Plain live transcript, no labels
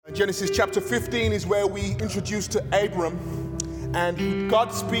Genesis chapter 15 is where we introduce to Abram, and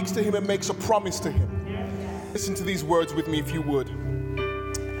God speaks to him and makes a promise to him. Listen to these words with me if you would.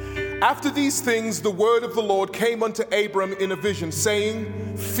 After these things, the word of the Lord came unto Abram in a vision,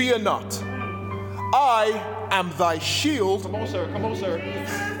 saying, Fear not, I am thy shield. Come on, sir. Come on, sir.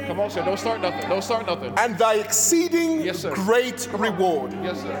 Come on, sir. Don't start nothing. Don't start nothing. And thy exceeding great reward.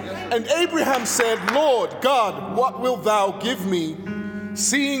 Yes, sir. Yes, sir. And Abraham said, Lord God, what wilt thou give me,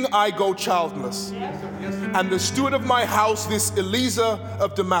 seeing I go childless? And the steward of my house, this Eliezer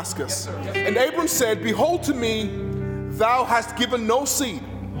of Damascus. And Abram said, Behold, to me thou hast given no seed,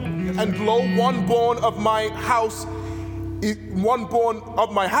 and lo, one born of my house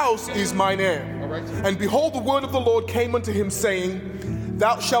is mine heir. And behold, the word of the Lord came unto him, saying,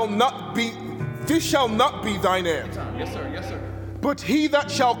 this shall not be thine heir. Yes, sir. Yes, sir. But he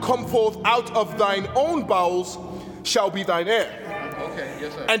that shall come forth out of thine own bowels shall be thine heir. Okay,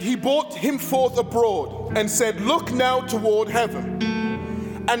 yes, sir. And he brought him forth abroad, and said, Look now toward heaven,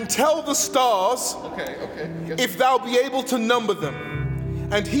 and tell the stars, Yes, if thou be able to number them.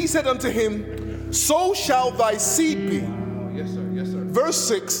 And he said unto him, So shall thy seed be. Yes, sir. Yes, sir. Verse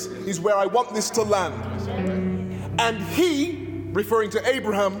 6 is where I want this to land. And he, referring to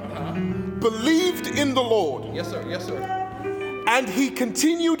Abraham, believed in the Lord. Yes, sir. Yes, sir. And he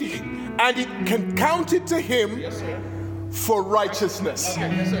continued, and it counted to him for righteousness.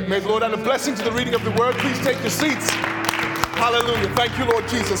 Yes, sir. May the Lord add a blessing to the reading of the word. Please take your seats. Hallelujah. Thank you, Lord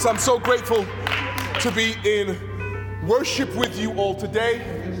Jesus. I'm so grateful to be in worship with you all today.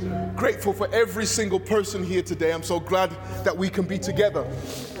 Grateful for every single person here today. I'm so glad that we can be together.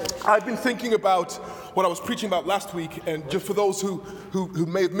 I've been thinking about what I was preaching about last week, and just for those who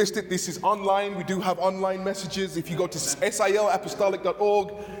may have missed it, this is online. We do have online messages. If you go to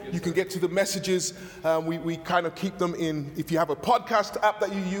silapostolic.org, you can get to the messages. We kind of keep them in. If you have a podcast app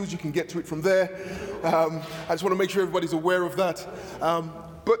that you use, you can get to it from there. I just want to make sure everybody's aware of that.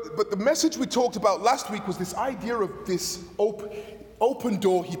 But the message we talked about last week was this idea of this open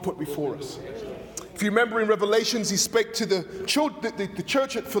door he put before us. If you remember in Revelations, he spoke to the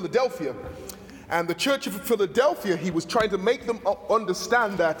church at Philadelphia. And the church of Philadelphia, he was trying to make them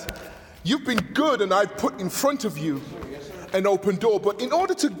understand that you've been good and I've put in front of you an open door. But in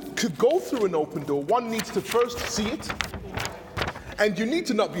order to go through an open door, one needs to first see it, and you need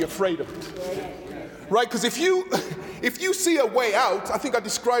to not be afraid of it. Right? Because if you see a way out, I think I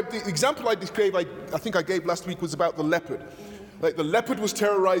described, the example I think I gave last week was about the leopard. Like the leopard was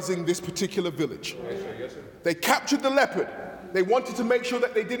terrorizing this particular village. They captured the leopard. They wanted to make sure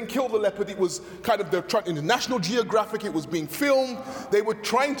that they didn't kill the leopard. It was kind of, in the National Geographic, it was being filmed. They were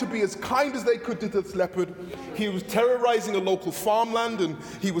trying to be as kind as they could to this leopard. He was terrorizing a local farmland, and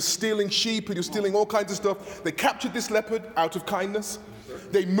he was stealing sheep, and he was stealing all kinds of stuff. They captured this leopard out of kindness.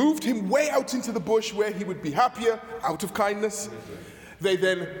 They moved him way out into the bush where he would be happier, out of kindness. They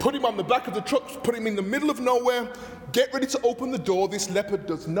then put him on the back of the truck, put him in the middle of nowhere, get ready to open the door. This leopard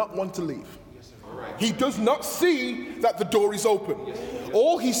does not want to leave. He does not see that the door is open.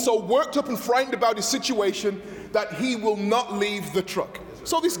 Or he's so worked up and frightened about his situation that he will not leave the truck.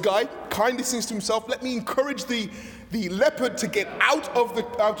 So this guy kindly thinks to himself, let me encourage the leopard to get out of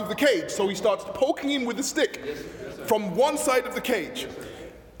the cage. So he starts poking him with a stick from one side of the cage.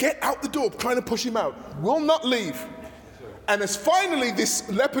 Get out the door, trying to push him out. Will not leave. And as finally this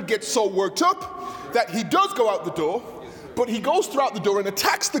leopard gets so worked up that he does go out the door, but he goes throughout the door and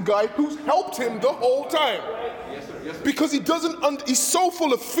attacks the guy who's helped him the whole time. Because he he's so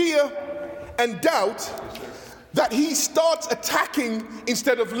full of fear and doubt that he starts attacking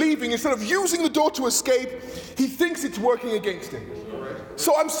instead of leaving. Instead of using the door to escape, he thinks it's working against him.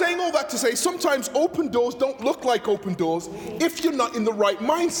 So I'm saying all that to say sometimes open doors don't look like open doors if you're not in the right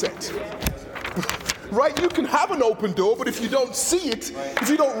mindset. Right? You can have an open door, but if you don't see it, if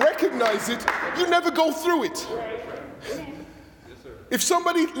you don't recognize it, you never go through it. If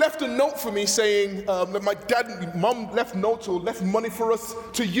somebody left a note for me saying that my dad and mom left notes or left money for us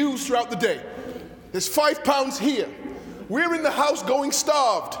to use throughout the day, there's £5 here. We're in the house going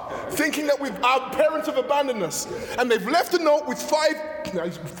starved, thinking that our parents have abandoned us, and they've left a note with £5.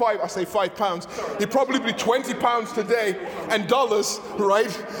 It'd probably be £20 today and dollars,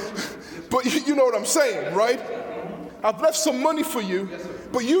 right? But you know what I'm saying, right? I've left some money for you,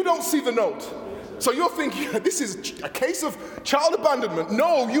 but you don't see the note. So you're thinking, this is a case of child abandonment.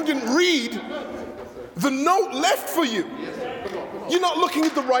 No, you didn't read the note left for you. You're not looking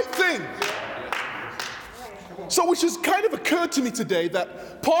at the right thing. So which has kind of occurred to me today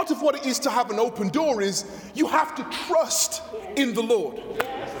that part of what it is to have an open door is you have to trust in the Lord.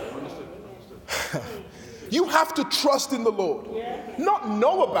 You have to trust in the Lord. Not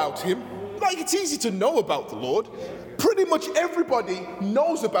know about him. Like, it's easy to know about the Lord. Pretty much everybody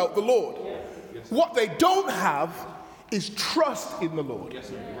knows about the Lord. What they don't have is trust in the Lord.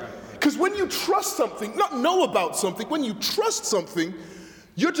 Because when you trust something, not know about something, when you trust something,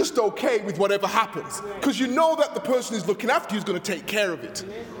 you're just okay with whatever happens. Because you know that the person who's looking after you is going to take care of it.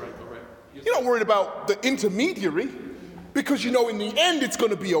 You're not worried about the intermediary, because you know in the end it's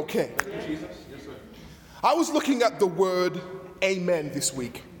going to be okay. I was looking at the word amen this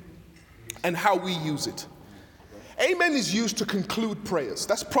week and how we use it. Amen is used to conclude prayers.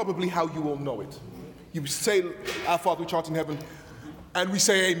 That's probably how you all know it. You say, "Our Father which art in heaven," and we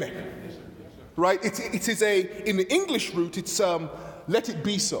say amen. Right? It is in the English root, it's "let it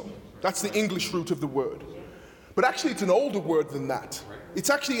be so." That's the English root of the word. But actually it's an older word than that. It's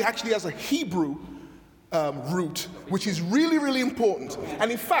actually has a Hebrew root, which is really, really important.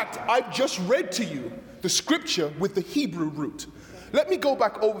 And in fact, I've just read to you the scripture with the Hebrew root. Let me go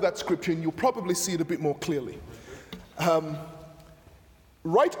back over that scripture and you'll probably see it a bit more clearly.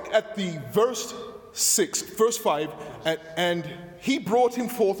 Right at the verse 5, and he brought him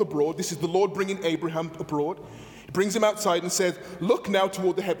forth abroad. This is the Lord bringing Abraham abroad. He brings him outside and says, "Look now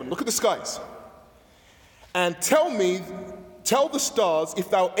toward the heaven, look at the skies, and tell the stars if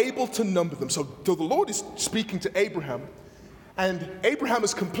thou art able to number them." So the Lord is speaking to Abraham, and Abraham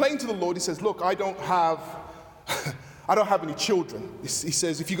has complained to the Lord. He says, "Look, I don't have any children." He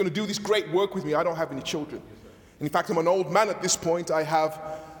says, "If you're going to do this great work with me, I don't have any children. And in fact, I'm an old man at this point. I have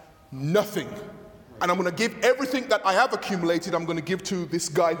nothing. And I'm going to give everything that I have accumulated, I'm going to give to this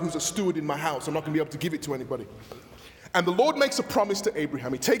guy who's a steward in my house. I'm not going to be able to give it to anybody." And the Lord makes a promise to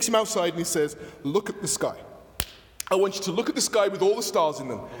Abraham. He takes him outside and he says, "Look at the sky. I want you to look at the sky with all the stars in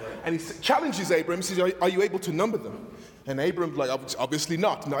them." And he challenges Abraham. He says, "Are you able to number them?" And Abraham's like, "Obviously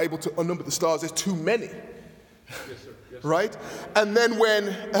not. I'm not able to number the stars. There's too many." Yes, sir. Yes, right? And then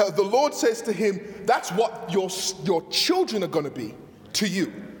when the Lord says to him, "That's what your children are going to be to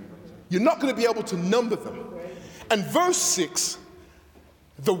you. You're not going to be able to number them." And verse 6,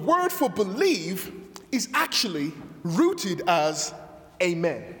 the word for believe is actually rooted as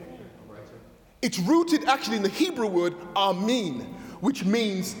amen. It's rooted actually in the Hebrew word amen, which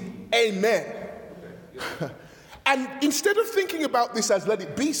means amen. And instead of thinking about this as "let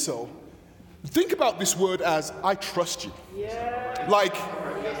it be so," think about this word as "I trust you." Yeah. Like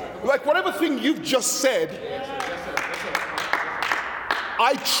whatever thing you've just said,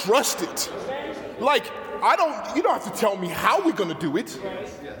 I trust it. Like, you don't have to tell me how we're going to do it.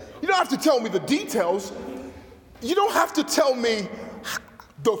 You don't have to tell me the details. You don't have to tell me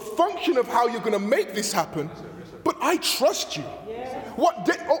the function of how you're going to make this happen, but I trust you. What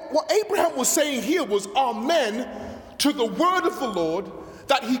Abraham was saying here was amen to the word of the Lord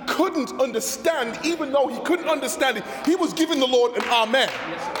that he couldn't understand. Even though he couldn't understand it, he was giving the Lord an amen.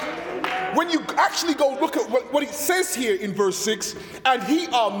 When you actually go look at what it says here in verse 6, and he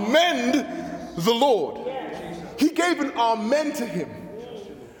amened the Lord. He gave an amen to him.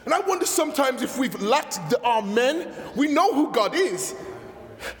 And I wonder sometimes if we've lacked the amen. We know who God is.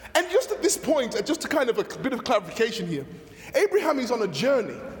 And just at this point, just to kind of a bit of clarification here, Abraham is on a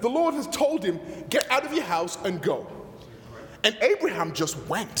journey. The Lord has told him, "Get out of your house and go." And Abraham just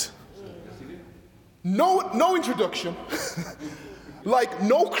went. No introduction. Like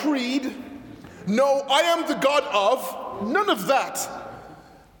no creed, no "I am the God of," none of that.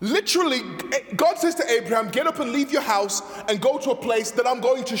 Literally, God says to Abraham, "Get up and leave your house and go to a place that I'm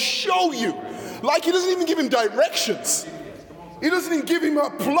going to show you." Like he doesn't even give him directions. He doesn't even give him a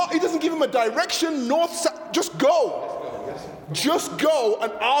plot. He doesn't give him a direction, north, south. Just go. Just go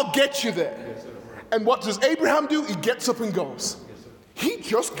and I'll get you there. And what does Abraham do? He gets up and goes. He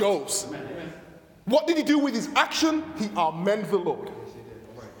just goes. What did he do with his action? He amened the Lord.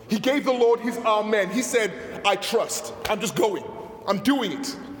 He gave the Lord his amen. He said, "I trust. I'm just going. I'm doing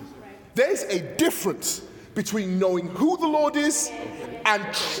it." There's a difference between knowing who the Lord is and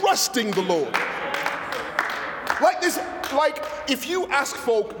trusting the Lord. Like if you ask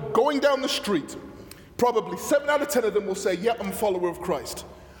folk going down the street, probably 7 out of 10 of them will say, "Yeah, I'm a follower of Christ."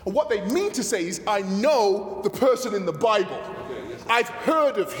 And what they mean to say is, "I know the person in the Bible. I've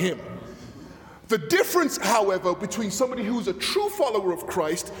heard of him." The difference, however, between somebody who's a true follower of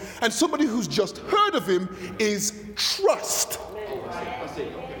Christ and somebody who's just heard of him is trust.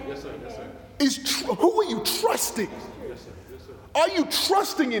 Who are you trusting? Are you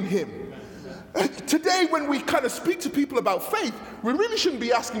trusting in him? Today, when we kind of speak to people about faith, we really shouldn't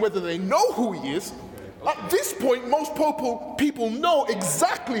be asking whether they know who he is. At this point, most people know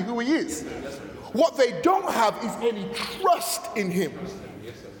exactly who he is. What they don't have is any trust in him.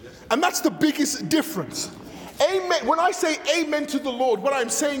 And that's the biggest difference. Amen. When I say amen to the Lord, what I'm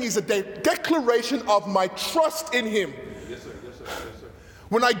saying is a declaration of my trust in him. Yes, sir. Yes, sir. Yes, sir.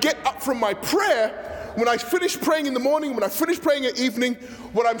 When I get up from my prayer, when I finish praying in the morning, when I finish praying at evening,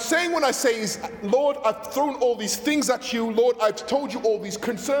 what I'm saying when I say is, Lord, I've thrown all these things at you. Lord, I've told you all these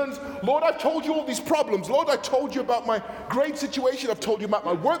concerns. Lord, I've told you all these problems. Lord, I told you about my grade situation. I've told you about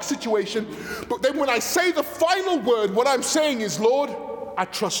my work situation. But then when I say the final word, what I'm saying is, Lord, I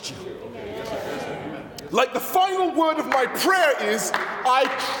trust you. Like the final word of my prayer is, I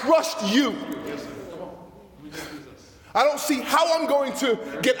trust you. I don't see how I'm going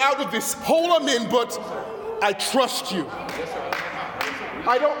to get out of this hole I'm in, but I trust you.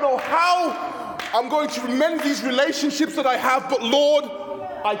 I don't know how I'm going to mend these relationships that I have, but Lord,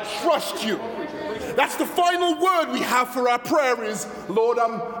 I trust you. That's the final word we have for our prayer is, Lord,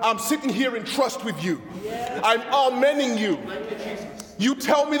 I'm sitting here in trust with you. I'm amening you. You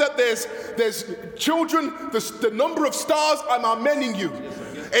tell me that there's children, the number of stars, I'm amening you.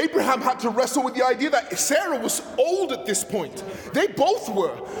 Abraham had to wrestle with the idea that Sarah was old at this point. They both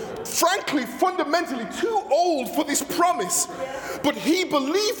were, frankly, fundamentally too old for this promise. But he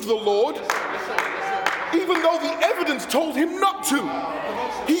believed the Lord, even though the evidence told him not to.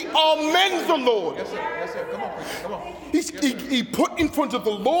 He amened the Lord. Come on. He put in front of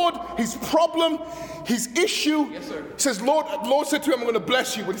the Lord his problem, his issue. Says, Lord said to him, I'm going to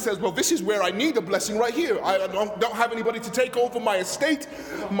bless you. But he says, well, this is where I need a blessing right here. I don't have anybody to take over my estate,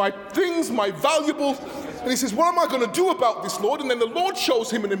 my things, my valuables. And he says, what am I going to do about this, Lord? And then the Lord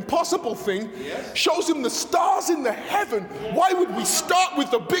shows him an impossible thing, shows him the stars in the heaven. Why would we start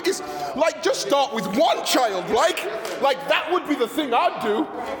with the biggest? Like, just start with one child. Like that would be the thing I'd do.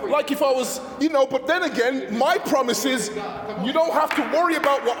 Like if I was, but then again, my promise is, you don't have to worry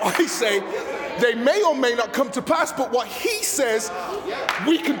about what I say. They may or may not come to pass, but what he says,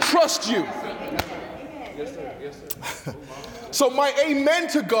 we can trust you. Yes, sir. So my amen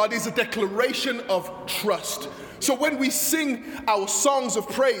to God is a declaration of trust. So when we sing our songs of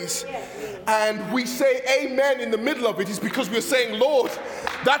praise and we say amen in the middle of it, is because we're saying, Lord,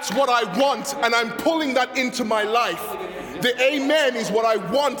 that's what I want, and I'm pulling that into my life. The amen is what I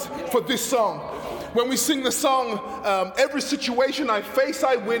want for this song. When we sing the song, every situation I face,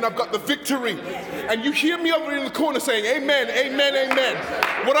 I win, I've got the victory. And you hear me over in the corner saying, amen, amen, amen.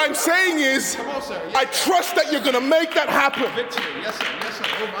 What I'm saying is, I trust that you're going to make that happen. Victory. Yes, sir. Yes, sir.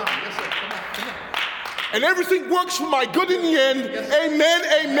 Oh, my. Yes, sir. Come on. And everything works for my good in the end. Amen,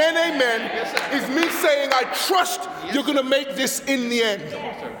 amen, amen. Is me saying, I trust you're going to make this in the end. Come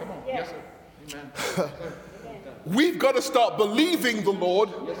on, sir. Come on. Yes, sir. Amen. We've got to start believing the Lord,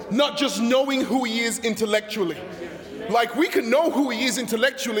 not just knowing who he is intellectually. Like, we can know who he is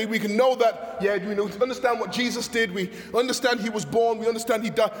intellectually. We can know that, we understand what Jesus did. We understand he was born. We understand he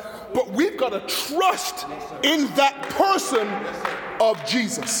died. But we've got to trust in that person of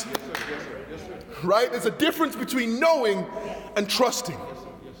Jesus. Right? There's a difference between knowing and trusting.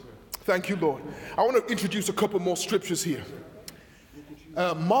 Thank you, Lord. I want to introduce a couple more scriptures here.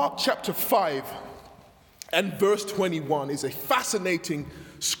 Mark chapter 5. And verse 21 is a fascinating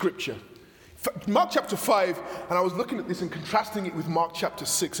scripture. Mark chapter 5, and I was looking at this and contrasting it with Mark chapter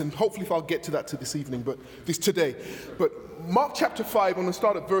 6, and hopefully if I'll get to that this evening, but today. But Mark chapter 5, I'm going to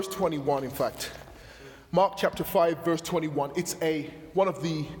start at verse 21, in fact. Mark chapter 5, verse 21. It's one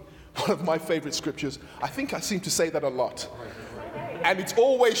of my favorite scriptures. I think I seem to say that a lot. And it's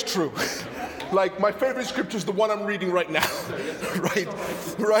always true. Like, my favorite scripture is the one I'm reading right now. right?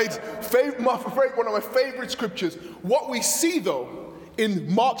 One of my favorite scriptures. What we see, though,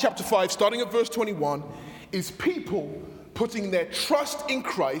 in Mark chapter 5, starting at verse 21, is people putting their trust in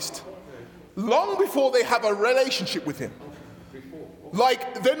Christ long before they have a relationship with him.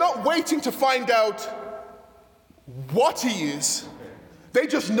 Like, they're not waiting to find out what he is. They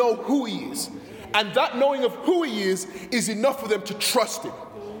just know who he is. And that knowing of who he is enough for them to trust him.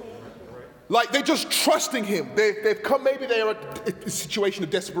 Like, they're just trusting him. They've come, maybe they're at a situation of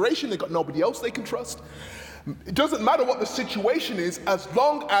desperation. They've got nobody else they can trust. It doesn't matter what the situation is as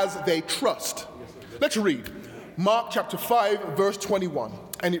long as they trust. Let's read Mark chapter 5, verse 21.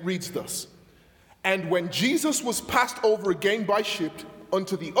 And it reads thus. And when Jesus was passed over again by ship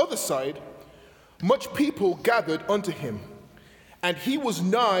unto the other side, much people gathered unto him. And he was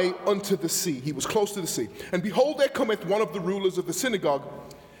nigh unto the sea. He was close to the sea. And behold, there cometh one of the rulers of the synagogue,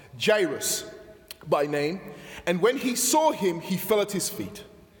 Jairus by name. And when he saw him, he fell at his feet,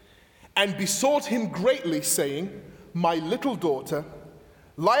 and besought him greatly, saying, My little daughter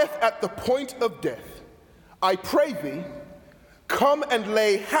lieth at the point of death. I pray thee, come and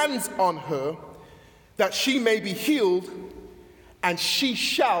lay hands on her, that she may be healed, and she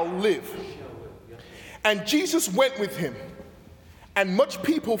shall live. And Jesus went with him, and much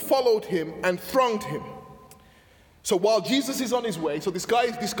people followed him and thronged him. So while Jesus is on his way, so this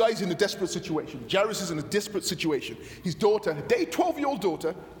guy's in a desperate situation. Jairus is in a desperate situation. His daughter, her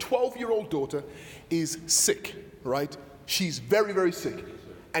 12-year-old daughter, is sick, right? She's very, very sick,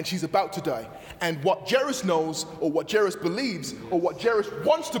 and she's about to die. And what Jairus knows, or what Jairus believes, or what Jairus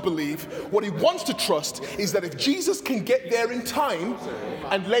wants to believe, what he wants to trust, is that if Jesus can get there in time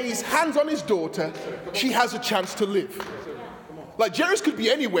and lay his hands on his daughter, she has a chance to live. Like, Jairus could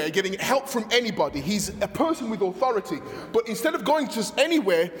be anywhere getting help from anybody. He's a person with authority. But instead of going just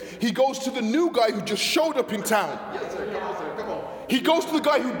anywhere, he goes to the new guy who just showed up in town. He goes to the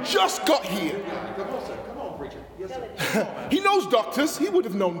guy who just got here. He knows doctors. He would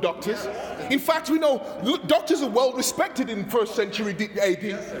have known doctors. In fact, we know doctors are well respected in 1st century AD.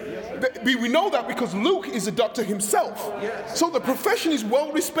 We know that because Luke is a doctor himself. So the profession is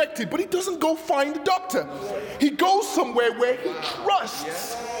well respected, but he doesn't go find a doctor. He goes somewhere where he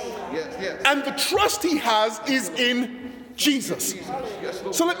trusts. And the trust he has is in Jesus.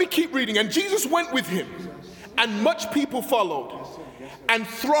 So let me keep reading. And Jesus went with him, and much people followed and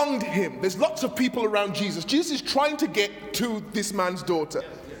thronged him. There's lots of people around Jesus. Jesus is trying to get to this man's daughter,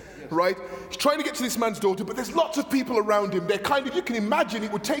 right? He's trying to get to this man's daughter, but there's lots of people around him. They're kind of, you can imagine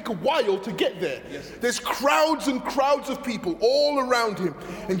it would take a while to get there. There's crowds and crowds of people all around him,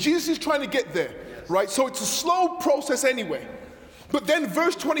 and Jesus is trying to get there, right? So it's a slow process anyway. But then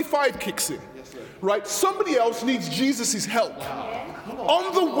verse 25 kicks in, right? Somebody else needs Jesus' help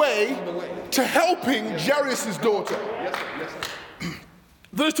on the way to helping Jairus' daughter.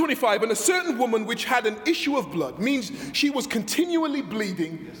 Verse 25, and a certain woman which had an issue of blood, means she was continually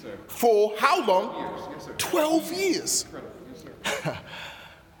bleeding for how long? 12 years.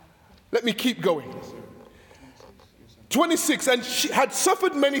 Let me keep going. 26, and she had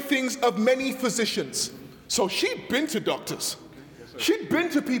suffered many things of many physicians. So she'd been to doctors. She'd been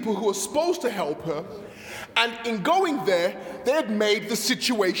to people who were supposed to help her. And in going there, they had made the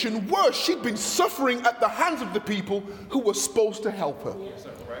situation worse. She'd been suffering at the hands of the people who were supposed to help her.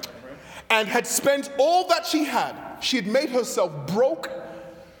 And had spent all that she had. She had made herself broke,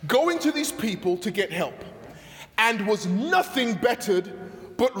 going to these people to get help. And was nothing bettered,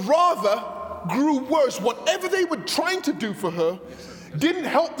 but rather grew worse. Whatever they were trying to do for her didn't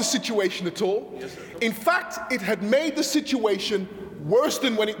help the situation at all. In fact, it had made the situation worse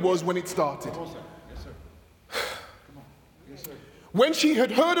than when it started. When she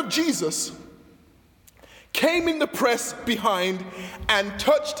had heard of Jesus, came in the press behind and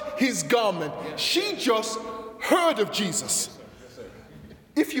touched his garment. She just heard of Jesus.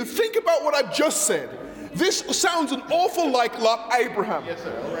 If you think about what I've just said, this sounds an awful lot like Abraham.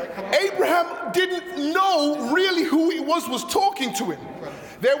 Abraham didn't know really who it was talking to him.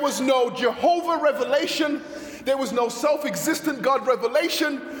 There was no Jehovah revelation. There was no self-existent God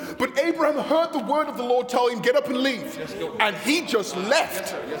revelation, but Abraham heard the word of the Lord tell him, get up and leave. And he just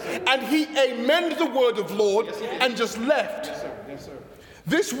left. And he amened the word of Lord and just left.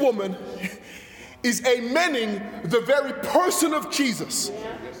 This woman is amening the very person of Jesus.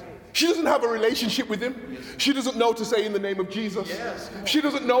 She doesn't have a relationship with him. She doesn't know to say in the name of Jesus. She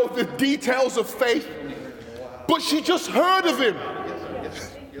doesn't know the details of faith, but she just heard of him.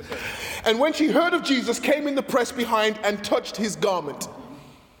 And when she heard of Jesus, came in the press behind and touched his garment.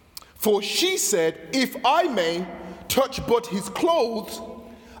 For she said, if I may touch but his clothes,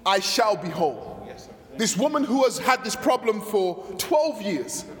 I shall be whole. This woman who has had this problem for 12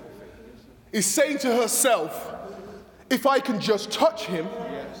 years is saying to herself, if I can just touch him,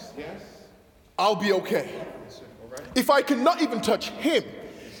 I'll be okay. If I can not even touch him,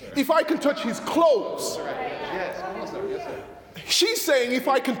 if I can touch his clothes, she's saying if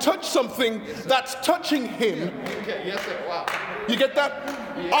I can touch something that's touching him, you get that?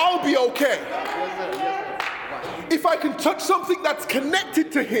 I'll be okay. If I can touch something that's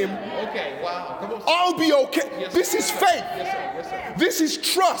connected to him, I'll be okay. This is faith. This is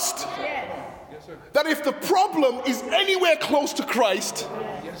trust. That if the problem is anywhere close to Christ,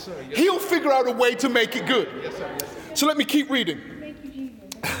 he'll figure out a way to make it good. So let me keep reading.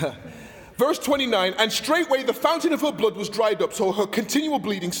 Verse 29, and straightway the fountain of her blood was dried up, so her continual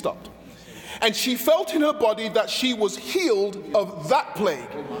bleeding stopped. And she felt in her body that she was healed of that plague.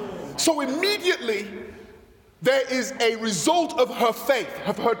 So immediately, there is a result of her faith,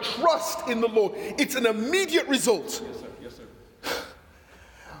 of her trust in the Lord. It's an immediate result.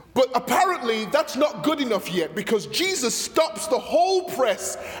 But apparently that's not good enough yet, because Jesus stops the whole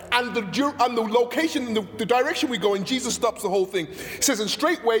press and the location and the direction we go in. Jesus stops the whole thing. It says, and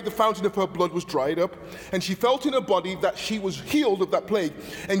straightway the fountain of her blood was dried up, and she felt in her body that she was healed of that plague.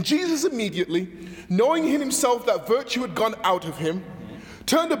 And Jesus immediately, knowing in himself that virtue had gone out of him,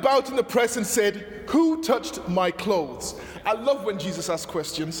 turned about in the press and said, who touched my clothes? I love when Jesus asks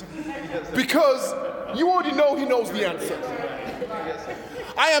questions, because you already know he knows the answer.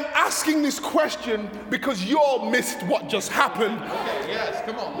 I am asking this question because you all missed what just happened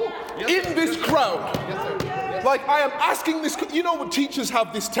in this crowd. Like, I am asking this, you know what, teachers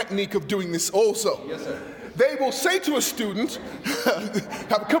have this technique of doing this also. They will say to a student,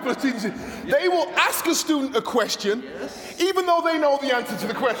 have a couple of students, they will ask a student a question, even though they know the answer to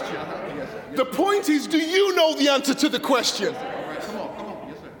the question. The point is, do you know the answer to the question?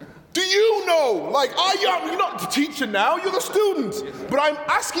 Do you know? Like, you're not the teacher now, you're the student. But I'm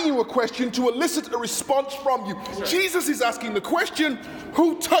asking you a question to elicit a response from you. Jesus is asking the question,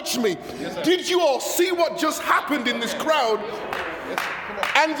 who touched me? Did you all see what just happened in this crowd?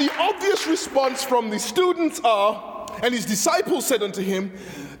 And the obvious response from the students are, and his disciples said unto him,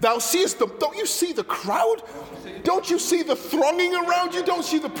 thou seest them. Don't you see the crowd? Don't you see the thronging around you? Don't you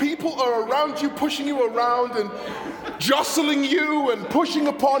see the people are around you, pushing you around and jostling you and pushing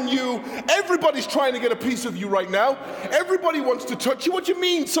upon you? Everybody's trying to get a piece of you right now. Everybody wants to touch you. What do you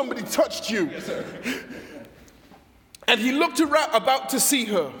mean somebody touched you? Yes, sir. And he looked around about to see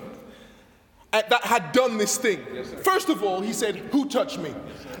her that had done this thing. Yes, first of all, he said, who touched me?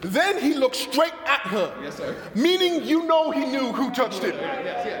 Then he looked straight at her, meaning you know he knew who touched him.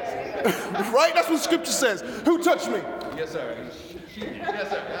 Right? That's what scripture says. Who touched me? Yes, sir.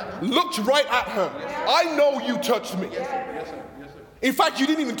 Looked right at her. I know you touched me. In fact, you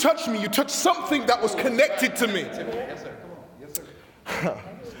didn't even touch me. You touched something that was connected to me.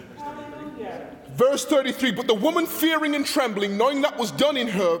 Verse 33, but the woman, fearing and trembling, knowing that was done in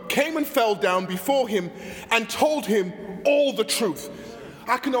her, came and fell down before him and told him all the truth.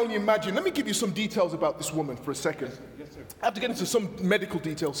 I can only imagine. Let me give you some details about this woman for a second. I have to get into some medical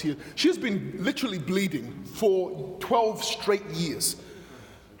details here. She has been literally bleeding for 12 straight years,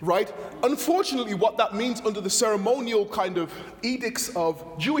 right? Unfortunately, what that means under the ceremonial kind of edicts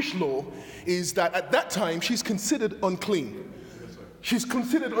of Jewish law is that at that time, she's considered unclean. She's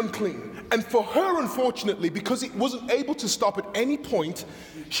considered unclean. And for her, unfortunately, because it wasn't able to stop at any point,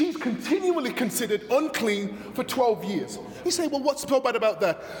 she's continually considered unclean for 12 years. You say, well, what's so bad about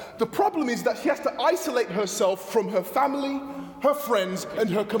that? The problem is that she has to isolate herself from her family, her friends,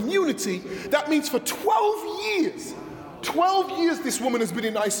 and her community. That means for 12 years, 12 years this woman has been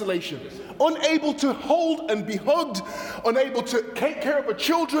in isolation, unable to hold and be hugged, unable to take care of her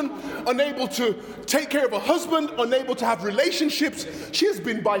children, unable to take care of her husband, unable to have relationships. She has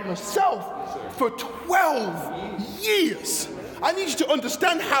been by herself for 12 years. I need you to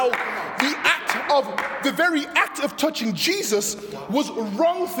understand how the very act of touching Jesus was a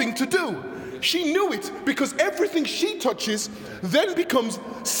wrong thing to do. She knew it, because everything she touches then becomes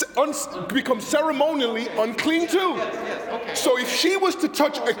ceremonially unclean too. So if she was to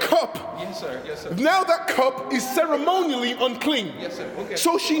touch a cup, now that cup is ceremonially unclean.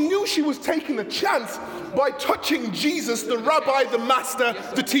 So she knew she was taking a chance by touching Jesus, the rabbi, the master,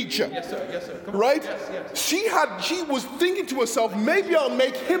 the teacher. Right? She was thinking to herself, maybe I'll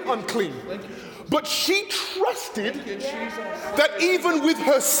make him unclean. But she trusted that even with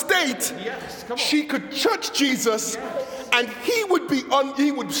her state, she could touch Jesus, and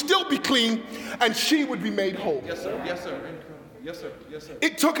he would still be clean, and she would be made whole. Yes, sir. Yes, sir. Yes, sir. Yes, sir.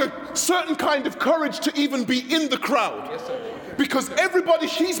 It took a certain kind of courage to even be in the crowd. Yes, sir. Because everybody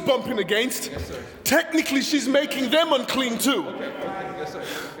she's bumping against, technically she's making them unclean too. Yes, sir.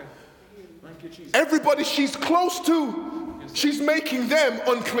 Everybody she's close to, she's making them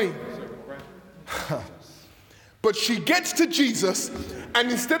unclean. But she gets to Jesus, and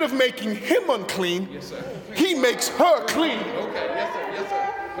instead of making him unclean, he makes her clean.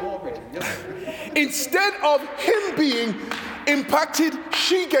 Instead of him being impacted,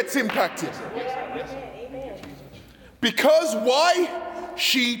 she gets impacted. Because why?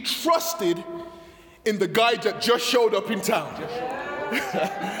 She trusted in the guy that just showed up in town.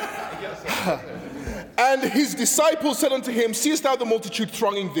 And his disciples said unto him, seest thou the multitude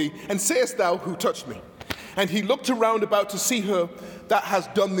thronging thee, and sayest thou, who touched me? And he looked around about to see her that has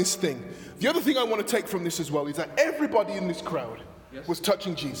done this thing. The other thing I want to take from this as well is that everybody in this crowd was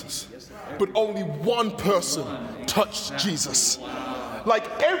touching Jesus, but only one person touched Jesus. Like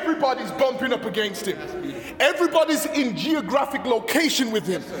everybody's bumping up against him. Everybody's in geographic location with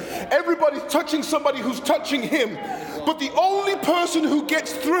him. Everybody's touching somebody who's touching him. But the only person who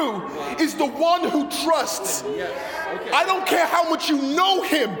gets through is the one who trusts. I don't care how much you know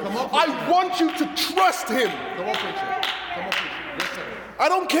him. I want you to trust him. I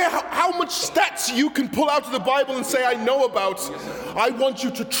don't care how much stats you can pull out of the Bible and say I know about. I want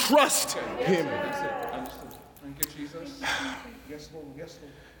you to trust him.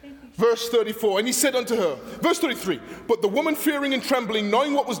 Verse 34, and he said unto her, verse 33, but the woman fearing and trembling,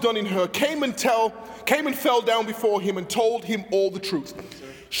 knowing what was done in her, came and fell down before him and told him all the truth.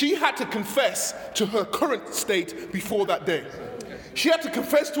 She had to confess to her current state before that day. She had to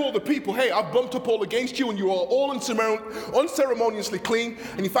confess to all the people, hey, I've bumped up all against you and you are all unceremoniously clean.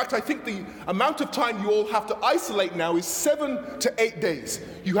 And in fact, I think the amount of time you all have to isolate now is 7 to 8 days.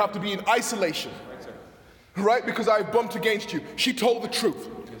 You have to be in isolation, right? Because I've bumped against you. She told the truth.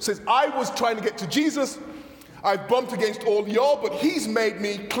 Says, I was trying to get to Jesus. I've bumped against all y'all, but he's made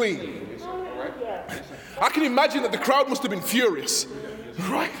me clean. I can imagine that the crowd must have been furious,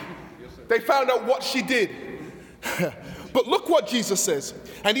 right? They found out what she did. But look what Jesus says.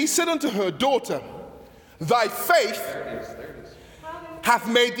 And he said unto her, daughter, thy faith hath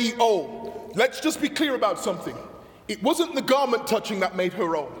made thee whole. Let's just be clear about something. It wasn't the garment touching that made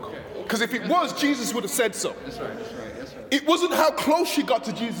her whole. Because if it was, Jesus would have said so. It wasn't how close she got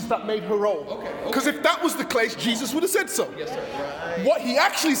to Jesus that made her whole. Because if that was the case, Jesus would have said so. What he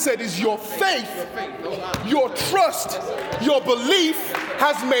actually said is your faith, your trust, your belief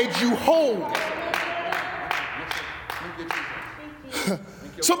has made you whole.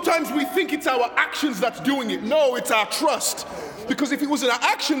 Sometimes we think it's our actions that's doing it. No, it's our trust. Because if it was in our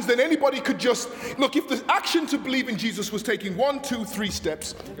actions, then anybody could just, look, if the action to believe in Jesus was taking 1, 2, 3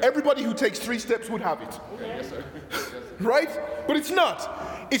 steps, everybody who takes 3 steps would have it. Right? But it's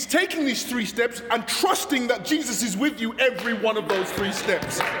not. It's taking these 3 steps and trusting that Jesus is with you every one of those 3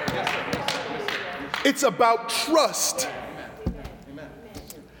 steps. It's about trust.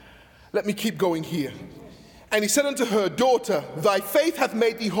 Let me keep going here. And he said unto her, daughter, thy faith hath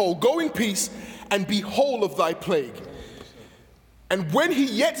made thee whole. Go in peace and be whole of thy plague. And when he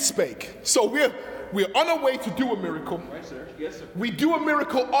yet spake, so we're on our way to do a miracle. Right, sir. Yes, sir. We do a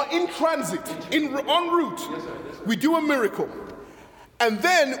miracle in transit, en route. Yes, sir. We do a miracle. And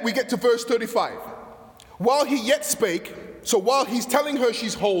then we get to verse 35. While he yet spake, so while he's telling her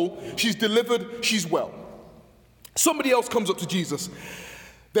she's whole, she's delivered, she's well. Somebody else comes up to Jesus.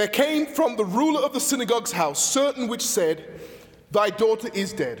 There came from the ruler of the synagogue's house certain which said, thy daughter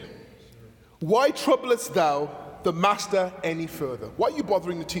is dead. Why troublest thou the master any further? Why are you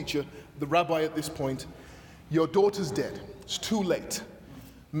bothering the teacher, the rabbi at this point? Your daughter's dead. It's too late.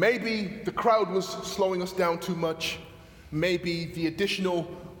 Maybe the crowd was slowing us down too much. Maybe the additional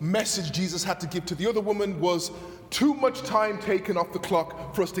message Jesus had to give to the other woman was too much time taken off the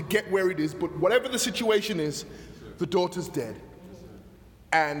clock for us to get where it is. But whatever the situation is, the daughter's dead.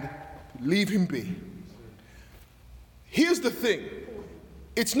 And leave him be. Here's the thing.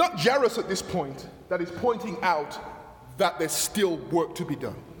 It's not Jairus at this point that is pointing out that there's still work to be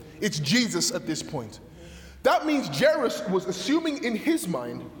done. It's Jesus at this point. That means Jairus was assuming in his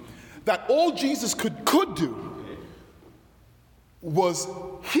mind that all Jesus could do was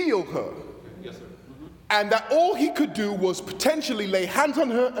heal her. Yes, sir. And that all he could do was potentially lay hands on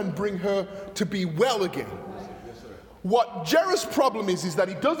her and bring her to be well again. What Jairus' problem is that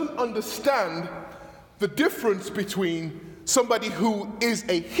he doesn't understand the difference between somebody who is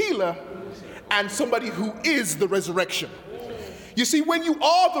a healer and somebody who is the resurrection. You see, when you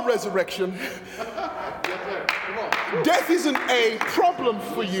are the resurrection, death isn't a problem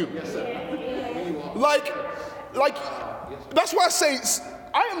for you. Like, that's why I say,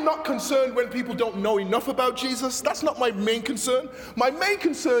 I am not concerned when people don't know enough about Jesus. That's not my main concern. My main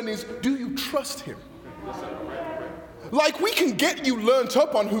concern is, do you trust him? Like, we can get you learned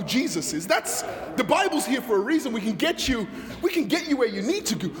up on who Jesus is. That's, the Bible's here for a reason. We can get you where you need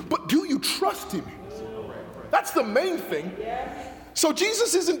to go. But do you trust him? That's the main thing. So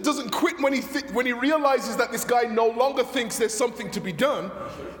Jesus doesn't quit when he realizes that this guy no longer thinks there's something to be done.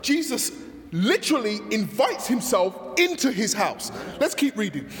 Jesus literally invites himself into his house. Let's keep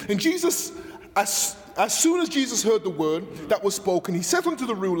reading. And Jesus, as soon as Jesus heard the word that was spoken, he said unto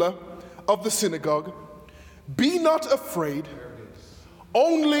the ruler of the synagogue, be not afraid,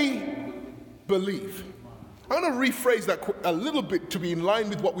 only believe. I'm going to rephrase that a little bit to be in line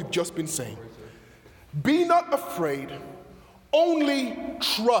with what we've just been saying. Be not afraid, only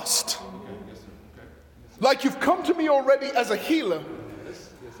trust. Like you've come to me already as a healer,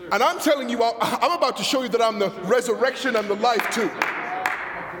 and I'm telling you, I'm about to show you that I'm the resurrection and the life too.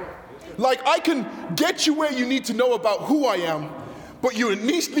 Like, I can get you where you need to know about who I am, but you at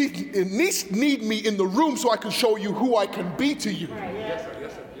least need me in the room so I can show you who I can be to you.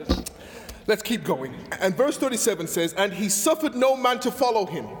 Let's keep going. And verse 37 says, and he suffered no man to follow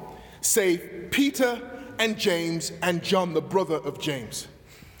him, save Peter and James and John, the brother of James.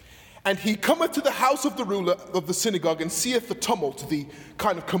 And he cometh to the house of the ruler of the synagogue, and seeth the tumult, the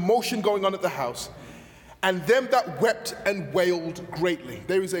kind of commotion going on at the house, and them that wept and wailed greatly.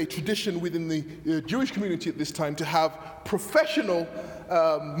 There is a tradition within the Jewish community at this time to have professional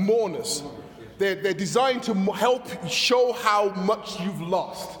mourners. They're designed to help show how much you've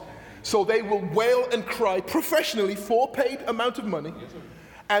lost. So they will wail and cry professionally for paid amount of money,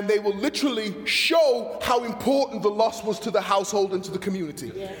 and they will literally show how important the loss was to the household and to the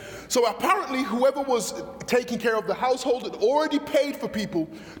community. Yeah. So apparently whoever was taking care of the household had already paid for people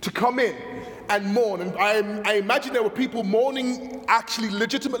to come in and mourn. And I imagine there were people mourning, actually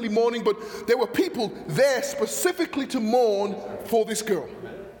legitimately mourning, but there were people there specifically to mourn for this girl.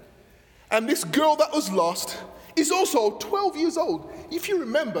 And this girl that was lost is also 12 years old. If you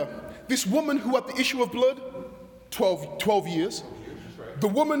remember, this woman who had the issue of blood, 12 years. The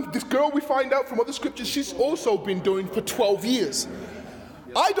woman, this girl we find out from other scriptures, she's also been doing for 12 years.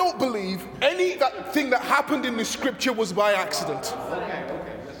 I don't believe thing that happened in this scripture was by accident.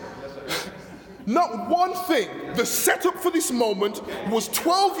 Not one thing. The setup for this moment was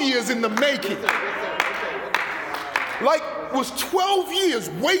 12 years in the making. Like, was 12 years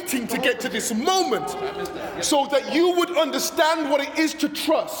waiting to get to this moment so that you would understand what it is to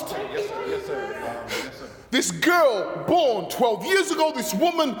trust. This girl born 12 years ago, this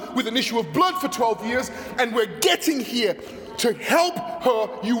woman with an issue of blood for 12 years, and we're getting here to help her.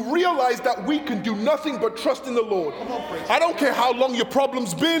 You realize that we can do nothing but trust in the Lord. I don't care how long your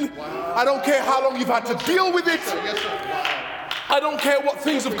problem's been. I don't care how long you've had to deal with it. I don't care what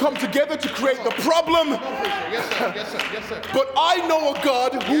things have come together to create the problem. But I know a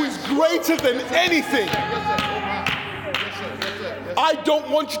God who is greater than anything. I don't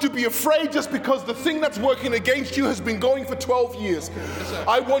want you to be afraid just because the thing that's working against you has been going for 12 years.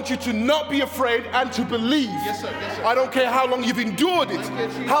 I want you to not be afraid and to believe. I don't care how long you've endured it,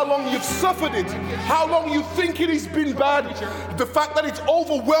 how long you've suffered it, how long you think it has been bad, the fact that it's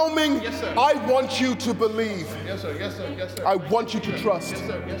overwhelming. I want you to believe. I want you to trust.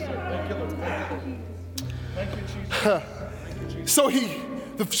 So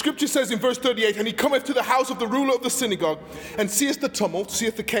the scripture says in verse 38, and he cometh to the house of the ruler of the synagogue, and seeth the tumult,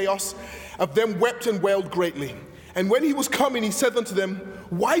 seeth the chaos of them, wept and wailed greatly. And when he was coming, he said unto them,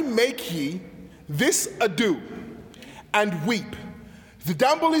 why make ye this ado, and weep? The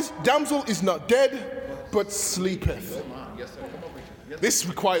damsel is not dead, but sleepeth. This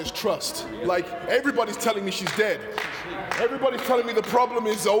requires trust. Like, everybody's telling me she's dead. Everybody's telling me the problem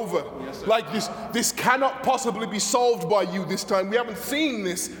is over. Like, this cannot possibly be solved by you this time. We haven't seen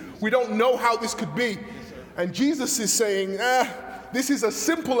this. We don't know how this could be. And Jesus is saying, this is as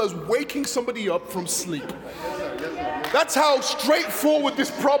simple as waking somebody up from sleep. That's how straightforward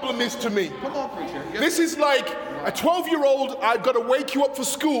this problem is to me. This is like a 12-year-old, I've got to wake you up for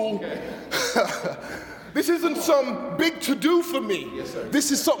school. This isn't some big to-do for me.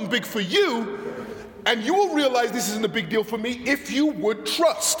 This is something big for you. And you will realize this isn't a big deal for me if you would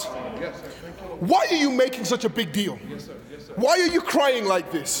trust. Why are you making such a big deal? Why are you crying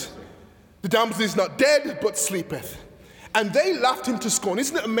like this? The damsel is not dead, but sleepeth. And they laughed him to scorn.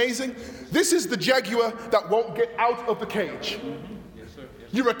 Isn't it amazing? This is the jaguar that won't get out of the cage.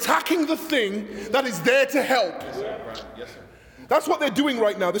 You're attacking the thing that is there to help. That's what they're doing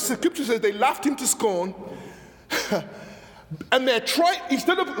right now. The scripture says they laughed him to scorn. And they're trying,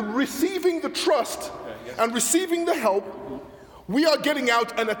 instead of receiving the trust and receiving the help, we are getting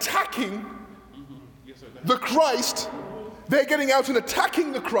out and attacking the Christ. They're getting out and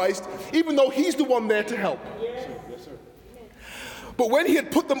attacking the Christ, even though he's the one there to help. But when he had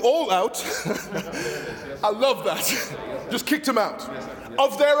put them all out, I love that, just kicked them out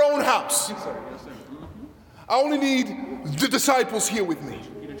of their own house. I only need the disciples here with me.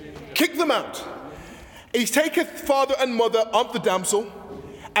 Kick them out. He taketh father and mother of the damsel,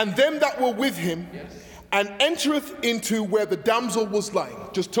 and them that were with him, and entereth into where the damsel was lying.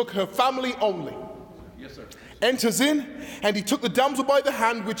 Just took her family only. Enters in, and he took the damsel by the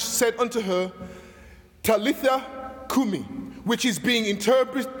hand, which said unto her, Talitha cumi, which is being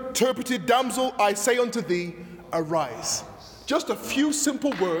interpreted, damsel, I say unto thee, arise. Just a few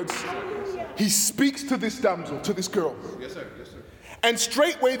simple words. He speaks to this damsel, to this girl. And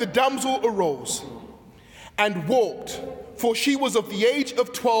straightway the damsel arose and walked, for she was of the age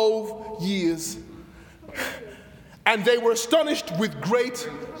of 12 years. And they were astonished with great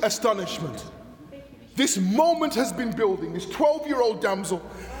astonishment. This moment has been building. This 12-year-old damsel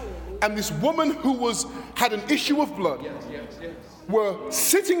and this woman who had an issue of blood were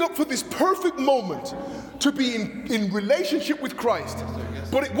sitting up for this perfect moment to be in relationship with Christ.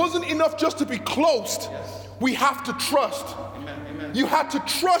 But it wasn't enough just to be close. We have to trust. You had to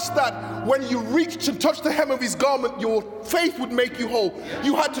trust that when you reached and touched the hem of his garment, your faith would make you whole.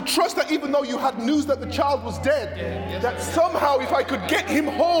 You had to trust that even though you had news that the child was dead, that somehow if I could get him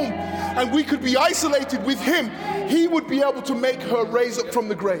home and we could be isolated with him, he would be able to make her raise up from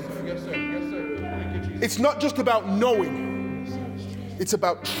the grave. It's not just about knowing, it's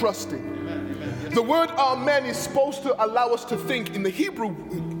about trusting. The word amen is supposed to allow us to think in the Hebrew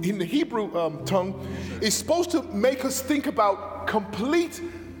tongue, is supposed to make us think about complete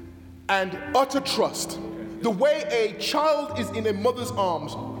and utter trust. The way a child is in a mother's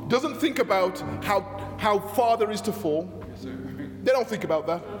arms doesn't think about how far there is to fall. They don't think about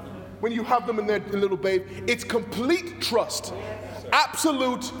that. When you have them in their little babe, it's complete trust.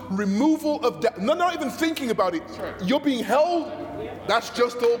 Absolute removal of doubt. Not even thinking about it. You're being held, that's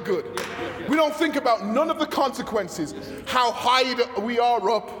just all good. We don't think about none of the consequences, how high we are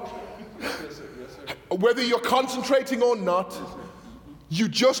up, whether you're concentrating or not. You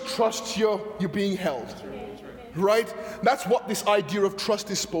just trust you're being held, right? That's what this idea of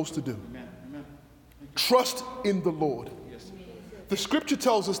trust is supposed to do. Trust in the Lord. The scripture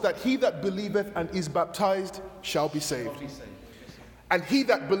tells us that he that believeth and is baptized shall be saved. And he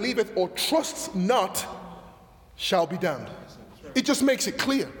that believeth or trusts not shall be damned. It just makes it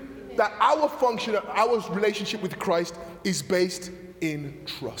clear that our function, our relationship with Christ is based in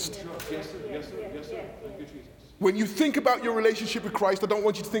trust. When you think about your relationship with Christ, I don't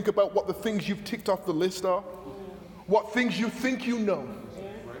want you to think about what the things you've ticked off the list are, what things you think you know.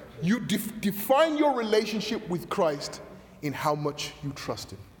 You define your relationship with Christ in how much you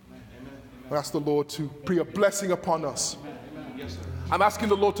trust him. I ask the Lord to be a blessing upon us. I'm asking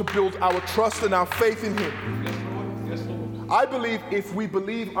the Lord to build our trust and our faith in him. I believe if we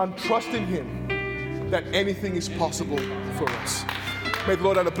believe and trust in him, that anything is possible for us. May the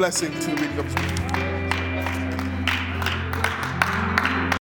Lord add a blessing to the reading of his word.